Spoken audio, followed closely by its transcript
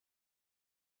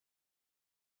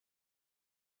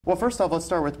Well, first off, let's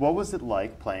start with what was it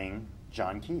like playing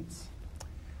John Keats?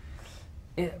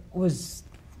 It was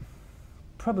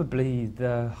probably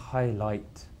the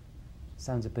highlight.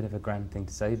 Sounds a bit of a grand thing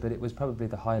to say, but it was probably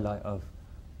the highlight of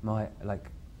my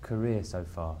career so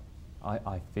far.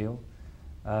 I feel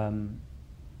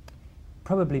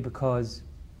probably because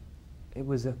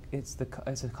it's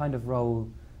a kind of role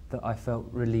that I felt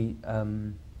really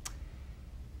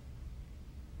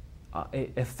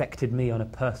it affected me on a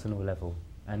personal level,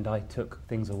 and I took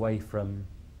things away from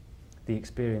the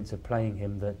experience of playing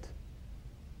him that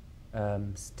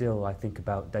still I think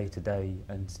about day to day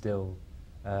and still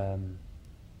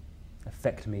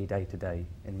affect me day to day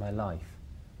in my life.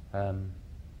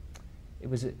 It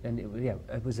was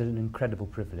an incredible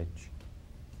privilege.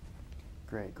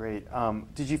 Great, great.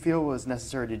 Did you feel it was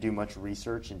necessary to do much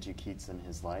research into Keats and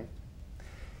his life?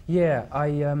 Yeah, I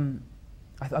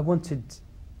wanted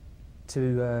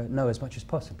to know as much as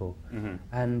possible,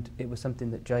 and it was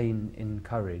something that Jane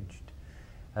encouraged.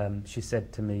 She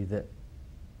said to me that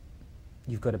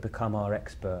you've got to become our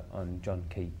expert on John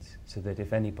Keats, so that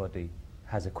if anybody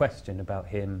has a question about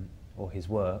him or his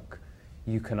work,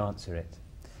 you can answer it.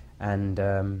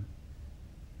 And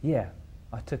yeah,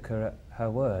 I took her at her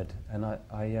word, and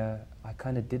I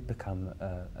kind of did become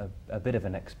a bit of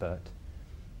an expert.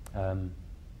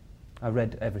 I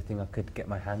read everything I could get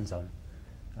my hands on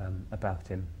about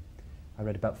him. I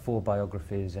read about 4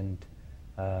 biographies and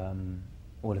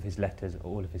all of his letters,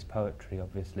 all of his poetry,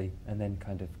 obviously, and then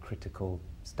kind of critical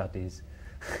studies,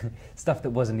 stuff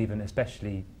that wasn't even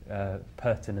especially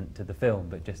pertinent to the film,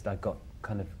 but just I got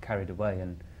kind of carried away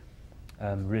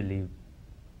and really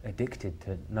addicted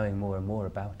to knowing more and more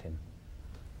about him.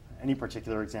 Any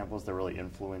particular examples that really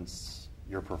influenced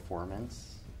your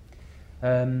performance?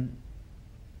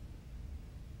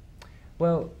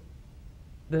 Well,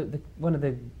 one of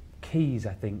the keys,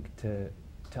 I think, to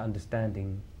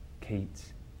understanding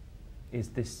Keats is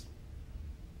this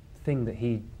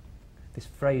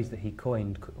phrase that he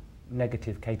coined,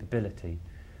 negative capability,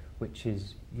 which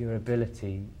is your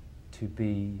ability to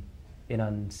be in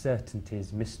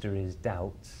uncertainties, mysteries,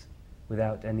 doubts,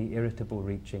 without any irritable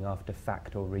reaching after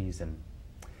fact or reason.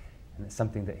 And it's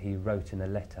something that he wrote in a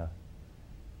letter.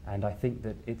 And I think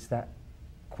that it's that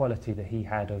quality that he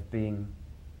had of being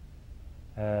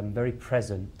very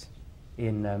present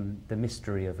in the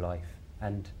mystery of life,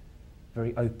 and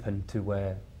very open to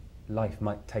where life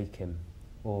might take him,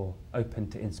 or open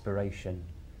to inspiration,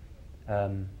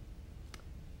 that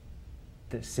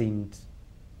seemed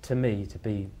to me to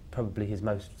be probably his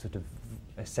most sort of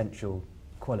essential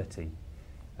quality.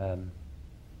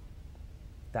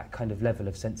 That kind of level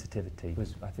of sensitivity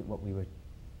was, I think, what we were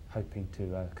hoping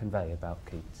to convey about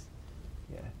Keats.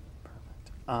 Yeah.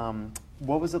 Perfect.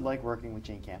 What was it like working with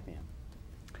Jane Campion?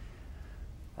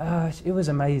 It was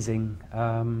amazing.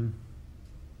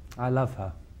 I love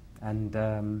her,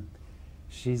 and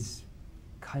she's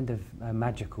kind of a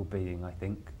magical being, I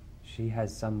think. She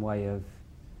has some way of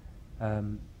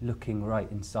looking right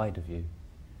inside of you,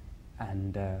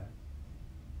 and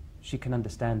she can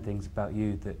understand things about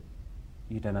you that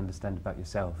you don't understand about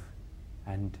yourself,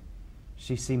 and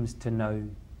she seems to know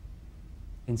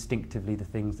instinctively the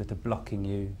things that are blocking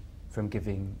you from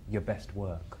giving your best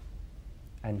work,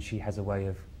 and she has a way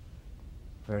of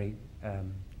very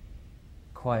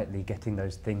quietly getting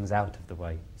those things out of the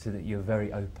way so that you're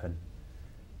very open.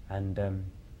 And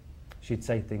she'd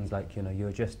say things like, you know,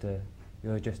 you're just a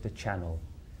channel,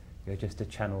 you're just a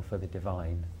channel for the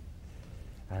divine.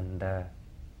 And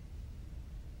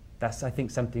that's, I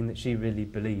think, something that she really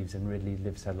believes and really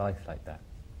lives her life like that.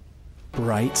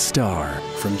 Bright Star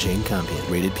from Jane Campion,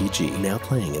 rated PG, now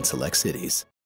playing in select cities.